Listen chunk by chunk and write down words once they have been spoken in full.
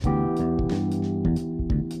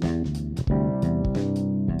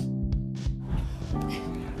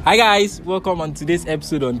Hi guys, welcome on today's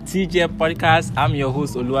episode on TJ Podcast. I'm your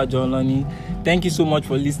host Oluwajonloni. Thank you so much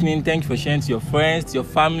for listening. Thank you for sharing to your friends, to your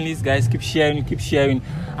families. Guys, keep sharing.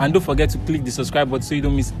 And don't forget to click the subscribe button so you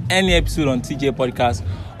don't miss any episode on TJ Podcast.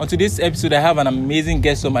 On today's episode, I have an amazing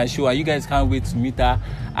guest on my show and you guys can't wait to meet her.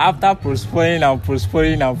 After prospering, I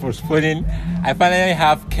finally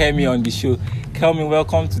have Kemi on the show. Kemi,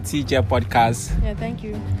 welcome to TJ Podcast. Yeah, thank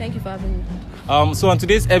you. Thank you for having me. So on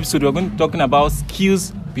today's episode, we're going to be talking about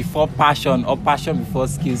skills before passion or passion before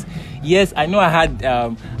skills. Yes, I know I had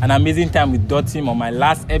an amazing time with Dotim on my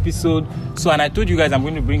last episode. And I told you guys I'm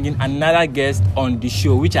going to bring in another guest on the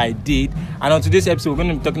show, which I did. And on today's episode, we're going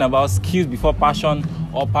to be talking about skills before passion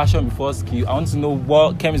or passion before skill. I want to know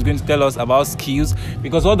what Kem is going to tell us about skills,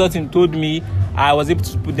 because what Dotim told me, I was able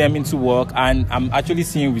to put them into work and I'm actually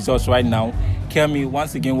seeing results right now. Kemi,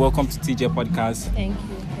 once again, welcome to TJ Podcast. Thank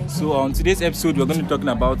you. So on today's episode, we're going to be talking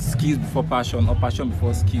about skills before passion or passion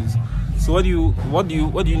before skills. So what do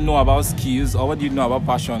you know about skills, or what do you know about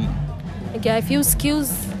passion? Okay, I feel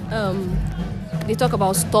skills, they talk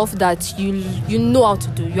about stuff that you know how to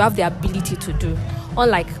do, you have the ability to do.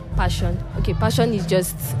 Unlike passion. Okay, passion is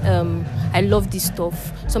just I love this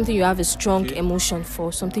stuff, something you have a strong emotion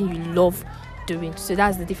for, something you love doing. So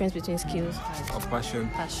that's the difference between skills and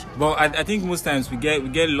passion. But I think most times we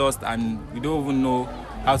get lost and we don't even know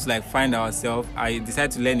how to find ourselves. I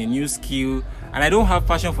decided to learn a new skill and I don't have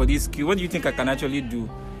passion for this skill. What do you think I can actually do?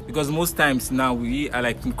 Because most times now we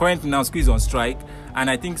are currently now school is on strike, and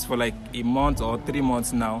I think it's for a month or 3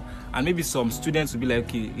 months now, and maybe some students will be like,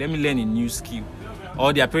 okay, let me learn a new skill,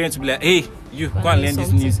 or their parents will be like, hey, you go and learn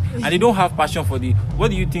this news, and they don't have passion for the.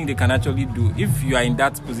 What do you think they can actually do? If you are in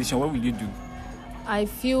that position, what will you do? I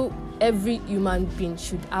feel every human being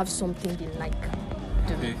should have something they like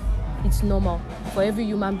doing. Okay. It's normal for every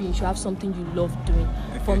human being should have something you love doing.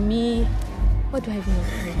 Okay. For me, what do I even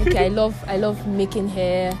know? Okay, I love making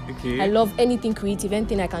hair. Okay. I love anything creative,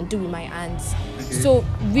 anything I can do with my hands. Okay. So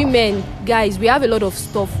women, guys, we have a lot of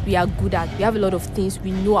stuff we are good at. We have a lot of things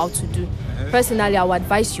we know how to do. Personally, I would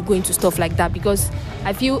advise you go into stuff like that, because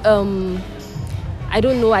I feel I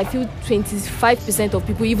don't know, I feel 25% of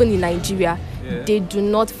people, even in Nigeria, they do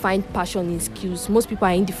not find passion in skills. Most people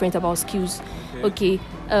are indifferent about skills. Okay,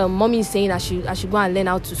 mommy is saying I should go and learn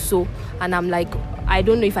how to sew, and I'm like, I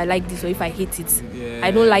don't know if I like this or if I hate it.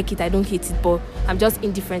 I don't like it, I don't hate it, but I'm just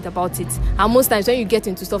indifferent about it. And most times when you get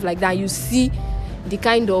into stuff like that, you see the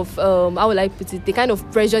kind of how will I put it, the kind of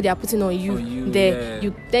pressure they are putting on you,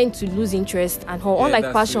 you tend to lose interest. And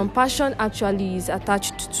unlike passion actually is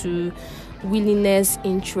attached to willingness,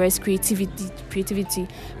 interest, creativity.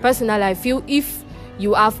 Personally, I feel if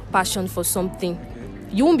you have passion for something,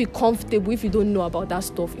 you won't be comfortable if you don't know about that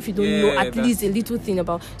stuff, if you don't know at least a little thing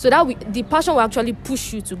about. So that the passion will actually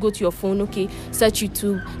push you to go to your phone, okay, search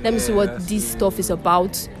YouTube, let me see what this stuff is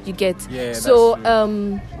about. You get? So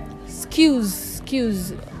skills,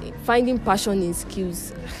 finding passion in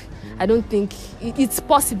skills, I don't think it's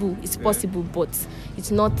possible. It's possible, but it's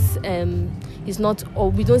not.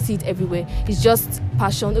 Or we don't see it everywhere. It's just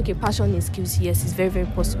passion. Okay, passion in skills. Yes, it's very, very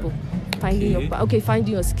possible. Finding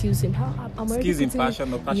your skills in skills in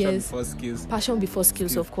passion, or passion before skills. Passion before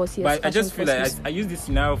skills, of course. Yes. But I just feel like I use this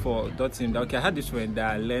scenario for Dotim. Okay, I had this friend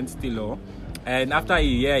that learned Stilo, and after a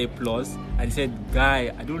year a plus, I said,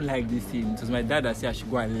 "Guy, I don't like this thing." It was my dad that said I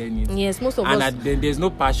should go and learn it. Yes, most of us. And then there's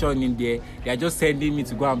no passion in there. They are just sending me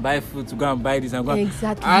to go and buy food, to go and buy this and go.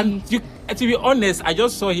 Exactly. And to be honest, I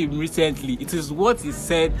just saw him recently. It is what he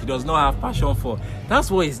said he does not have passion for.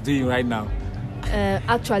 That's what he's doing right now.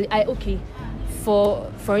 Actually,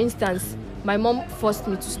 for instance, my mom forced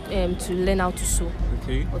me to learn how to sew,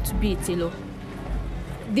 or to be a tailor.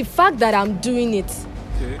 The fact that I'm doing it,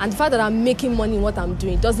 and the fact that I'm making money in what I'm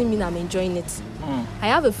doing, doesn't mean I'm enjoying it. I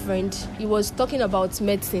have a friend, he was talking about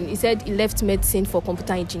medicine. He said he left medicine for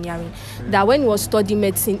computer engineering. That when he was studying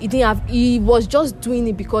medicine, he was just doing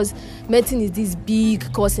it because medicine is this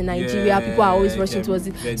big course in Nigeria. People are always rushing towards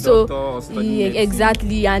it. So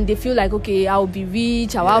exactly, and they feel like, okay, I'll be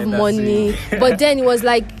rich, I'll have money. But then he was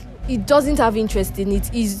like, he doesn't have interest in it.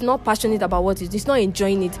 He's not passionate about what he's not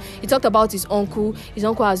enjoying it. He talked about his uncle. His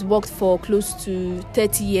uncle has worked for close to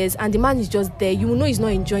 30 years, and the man is just there. You will know he's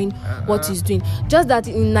not enjoying what he's doing. Just that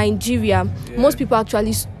in Nigeria, most people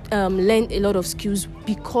actually learn a lot of skills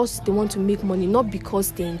because they want to make money, not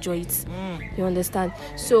because they enjoy it. You understand?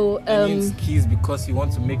 So skills because you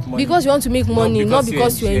want to make money. Because you want to make money, not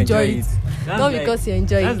because you enjoy it. Not because you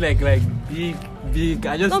enjoy it. That's like big.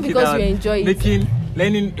 I just not because you enjoy it.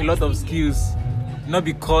 Learning a lot of skills, not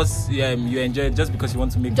because you enjoy it, just because you want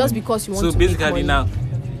to make just money. Because you want to make money.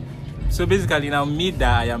 So basically now me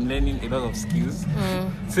that I am learning a lot of skills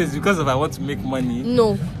So it's because of I want to make money?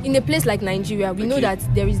 No. In a place like Nigeria, we know that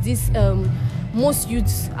there is this most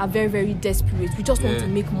youths are very, very desperate. We just want to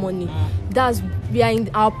make money. We are in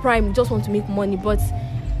our prime. We just want to make money, but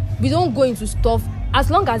we don't go into stuff. As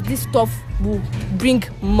long as this stuff will bring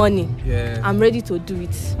money, I'm ready to do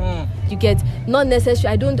it. You get? Not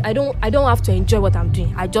necessary. I don't have to enjoy what I'm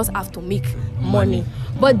doing. I just have to make money.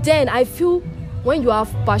 But then I feel when you have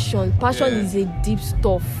passion is a deep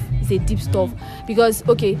stuff. It's a deep stuff. Because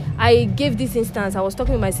okay, I gave this instance. I was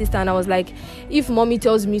talking with my sister and I was like, if mommy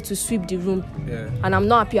tells me to sweep the room and I'm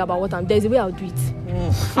not happy about what there's a way I'll do it.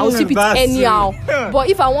 I'll sweep it anyhow. But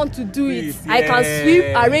if I want to do it, I can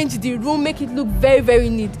sweep, arrange the room, make it look very, very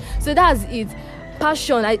neat. So that's it.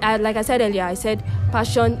 Passion, I like I said earlier, I said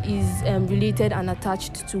passion is related and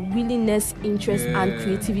attached to willingness, interest, and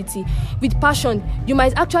creativity. With passion, you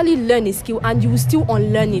might actually learn a skill and you will still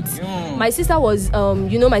unlearn it. My sister was,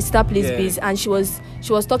 my sister plays bass, and she was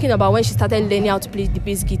talking about when she started learning how to play the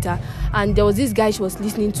bass guitar. And there was this guy she was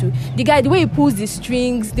listening to. The guy, the way he pulls the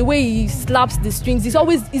strings, the way he slaps the strings, is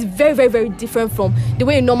very, very, very different from the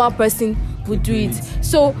way a normal person would do it.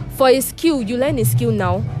 So for a skill, you learn a skill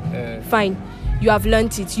now, fine. You have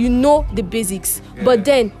learned it, you know the basics, but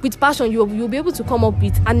then with passion you'll be able to come up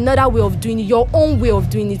with another way of doing it, your own way of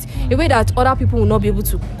doing it, a way that other people will not be able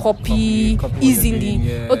to copy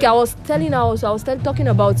easily. Okay, I was talking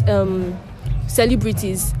about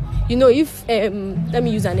celebrities. You know, if let me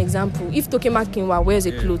use an example. If Tokema Kinwa wears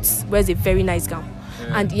a very nice gown,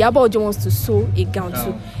 and Iyabo Ojo wants to sew a gown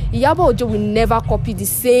too, Iyabo Ojo will never copy the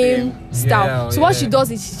same style. So what she does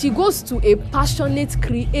is she goes to a passionate,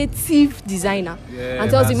 creative designer and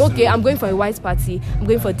tells him, okay, I'm going for a white party, I'm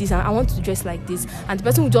going for this, and I want to dress like this. And the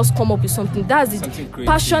person will just come up with something. That's it.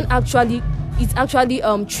 Passion actually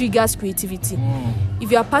triggers creativity.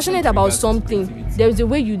 If you are passionate about something, there is a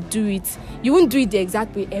way you do it. You won't do it the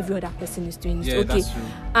exact way every other person is doing it. Okay.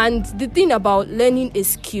 And the thing about learning a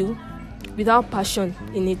skill without passion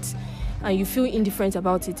in it, and you feel indifferent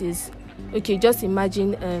about it, is okay. Just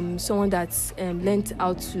imagine someone that's learned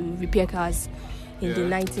how to repair cars in the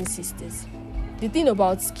 1960s. The thing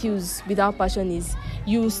about skills without passion is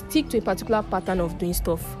you stick to a particular pattern of doing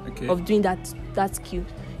stuff, of doing that skill.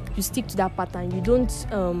 You stick to that pattern. You don't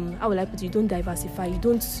how will I put it? You don't diversify. You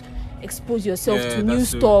don't expose yourself to new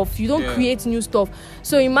stuff. You don't create new stuff.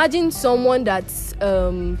 So imagine someone that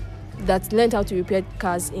learned how to repair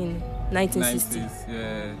cars in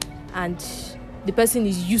 1960s, and the person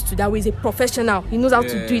is used to that way. He's a professional. He knows how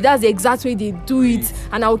to do it. That's the exact way they do it,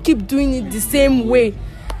 and I'll keep doing it the same way.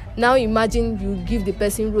 Now imagine you give the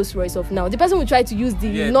person Rolls Royce of now. The person will try to use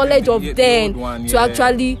the knowledge of then to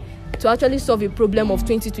actually solve a problem of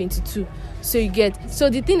 2022. So you get. So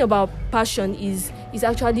the thing about passion is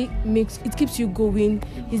actually it keeps you going.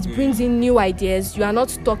 It brings in new ideas. You are not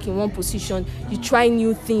stuck in one position. You try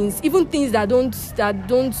new things, even things that don't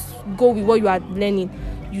go with what you are learning.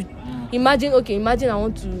 You imagine I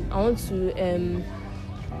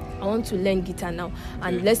want to learn guitar now,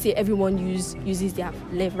 and let's say everyone uses their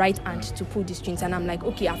right hand to pull the strings, and I'm like,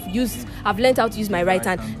 okay, I've learned how to use my right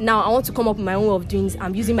hand. Now I want to come up with my own way of doing it.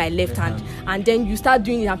 I'm using my left hand, and then you start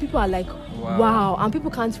doing it, and people are like, wow, and people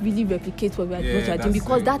can't really replicate what you are doing,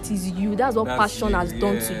 because that is you. That's what passion has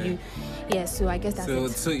done to you. Yeah, so I guess that's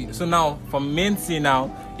it. So now, from main thing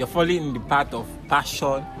now, you're falling in the path of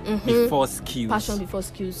passion before skills. Passion before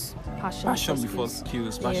skills. Passion before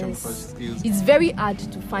skills. It's very hard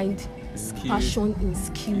to find passion in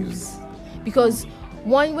skills, because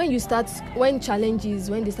when challenges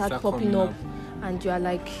start popping up, and you are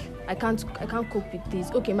like, I can't cope with this.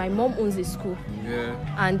 Okay, my mom owns a school,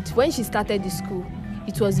 and when she started the school,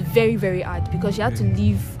 it was very, very hard, because she had to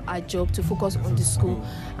leave her job to focus on the school,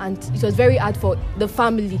 and it was very hard for the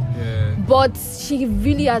family. But she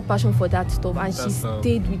really had passion for that stuff, and she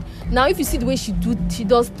stayed with. Now, if you see the way she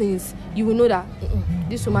does things, you will know that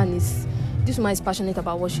this woman is passionate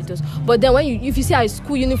about what she does. But then if you see her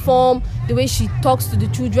school uniform, the way she talks to the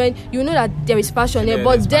children, you know that there is passion there.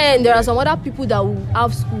 But then there are some other people that will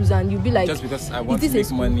have schools, and you'll be like, just because I want to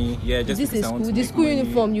make money, just because I want to make money. The school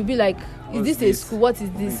uniform, you'll be like, is this a school? What is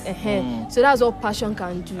this? So that's what passion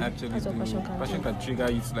can do. That's what passion can trigger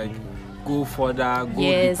you to like go further,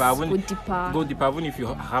 go deeper. Even if you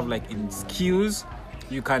have like in skills,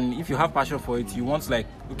 you can, if you have passion for it, you want to like,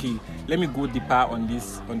 okay, let me go deeper on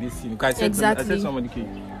this thing. Because I said somebody,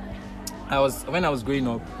 when I was growing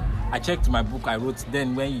up, I checked my book I wrote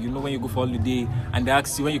then, when you go for holiday, and they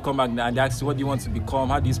ask you when you come back, and they ask you what do you want to become,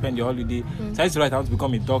 how do you spend your holiday. So I used to write I want to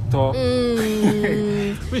become a doctor,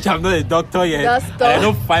 which I'm not a doctor yet, and I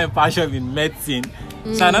don't find passion in medicine.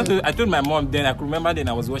 So I told my mom then, I could remember then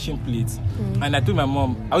I was washing plates. And I told my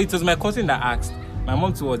mom, it was my cousin that asked. My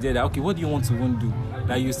mom too was there that, okay, what do you want to even do?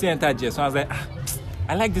 That you say enter jail. So I was like,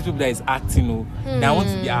 I like this people that is acting, that I want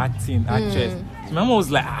to be acting, actress. So my mom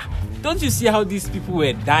was like, don't you see how these people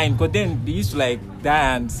were dying? Because then they used to like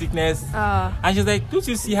die and sickness. And she's like, don't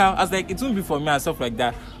you see how? I was like, it won't be for me and stuff like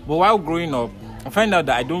that. But while growing up, I find out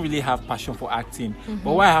that I don't really have passion for acting.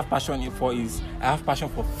 But what I have passion for is I have passion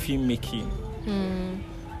for filmmaking.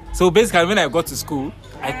 So basically, when I got to school,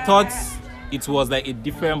 I thought it was like a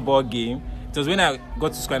different ball game. It was when I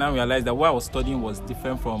got to school and I realized that what I was studying was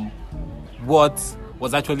different from what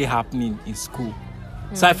was actually happening in school.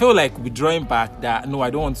 So I feel like withdrawing back that no, I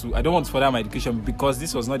don't want to further my education because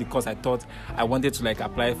this was not the course I thought I wanted to like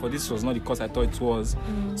apply for. This was not the course I thought it was.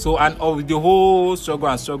 So and with the whole struggle,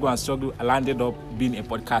 I landed up being a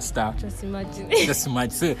podcaster. Just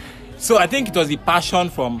imagine. So I think it was the passion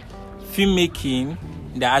from filmmaking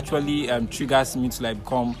that actually triggers me to like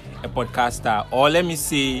become a podcaster, or let me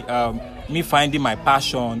say me finding my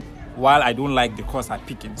passion while I don't like the course I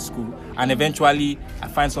pick in school, and eventually I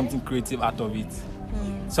find something creative out of it.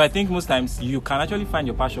 So I think most times you can actually find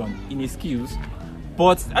your passion in the skills,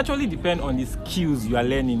 but actually depend on the skills you are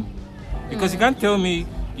learning, because you can't tell me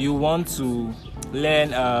you want to learn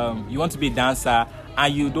you want to be a dancer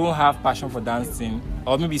and you don't have passion for dancing,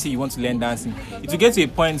 or maybe you say you want to learn dancing. It will get to a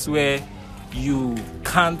point where you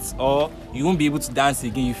can't, or you won't be able to dance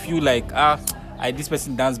again. You feel like this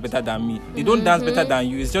person dance better than me. They don't dance better than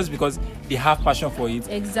you. It's just because they have passion for it,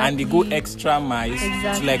 and they go extra miles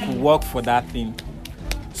to like work for that thing.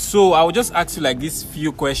 So I will just ask you like these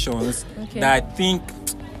few questions that I think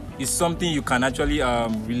is something you can actually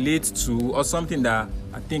relate to, or something that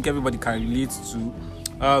I think everybody can relate to.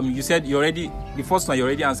 You said the first one you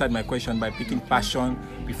already answered my question by picking passion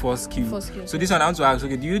before skill. So this one I want to ask,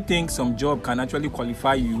 do you think some job can actually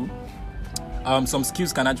qualify you? Some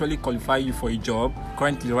skills can actually qualify you for a job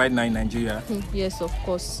currently right now in Nigeria? Yes, of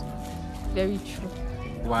course. Very true.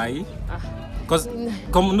 Why? Because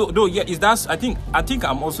is that I think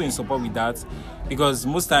I'm also in support with that, because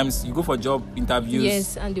most times you go for job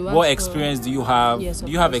interviews, and what experience do you have? Yes,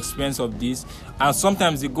 do you have experience of this? And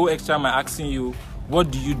sometimes they go extra by asking you, what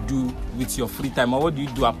do you do with your free time, or what do you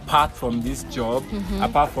do apart from this job,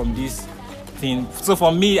 apart from this thing? So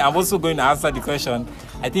for me, I'm also going to answer the question.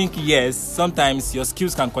 I think yes, sometimes your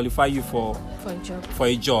skills can qualify you for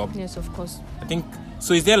a job. Yes, of course. I think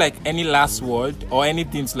so. Is there like any last word or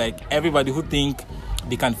anything to like everybody who think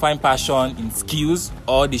they can find passion in skills,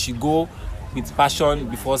 or they should go with passion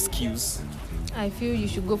before skills? I feel you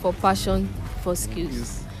should go for passion for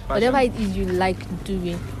skills. Whatever it is you like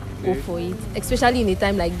doing, go for it. Especially in a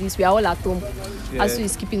time like this, we are all at home. Also,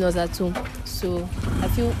 is keeping us at home. So I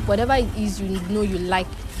feel whatever it is you know you like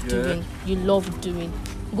doing, you love doing,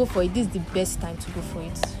 go for it. This is the best time to go for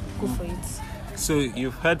it. Go for it. So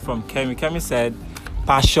you've heard from Kemi. Kemi said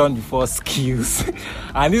passion before skills.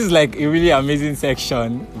 And this is like a really amazing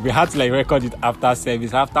section. We had to like record it after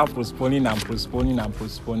service, after postponing.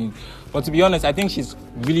 But to be honest, I think she's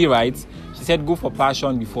really right. She said go for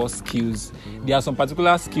passion before skills. There are some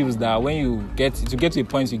particular skills that when you get to a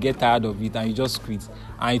point you get tired of it and you just quit,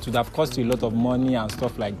 and it would have cost you a lot of money and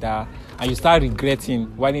stuff like that, and you start regretting,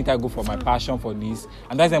 why didn't I go for my passion for this?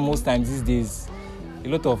 And that's why most times these days a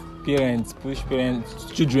lot of parents push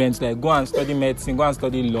children to like go and study medicine, go and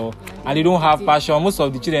study law, and they don't have passion. Most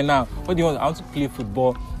of the children now, what do you want? I want to play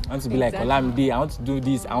football, I want to be like Olamide, I want to do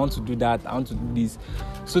this, I want to do that, I want to do this.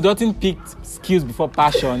 So Dotun picked skills before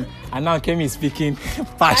passion, and now Kemi is speaking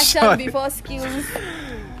passion before skills.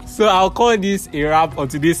 So I'll call this a wrap on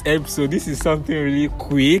today's episode. This is something really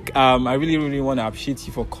quick. I really want to appreciate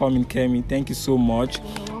you for coming, Kemi. Thank you so much.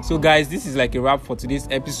 So guys, this is like a wrap for today's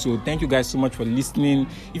episode. Thank you guys so much for listening.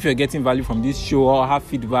 If you're getting value from this show or have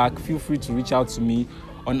feedback, feel free to reach out to me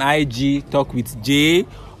on IG, Talk with Jay,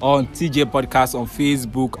 or on TJ Podcast on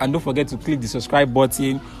Facebook. And don't forget to click the subscribe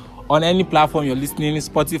button on any platform you're listening,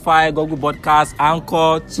 Spotify, Google Podcasts,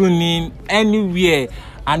 Anchor, TuneIn, anywhere.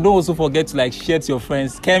 And don't also forget to like share to your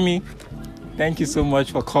friends. Kemi, thank you so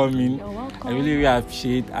much for coming. You're welcome. I really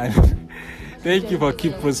appreciate it. And thank you for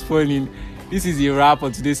keep postponing. This is a wrap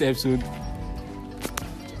on today's episode.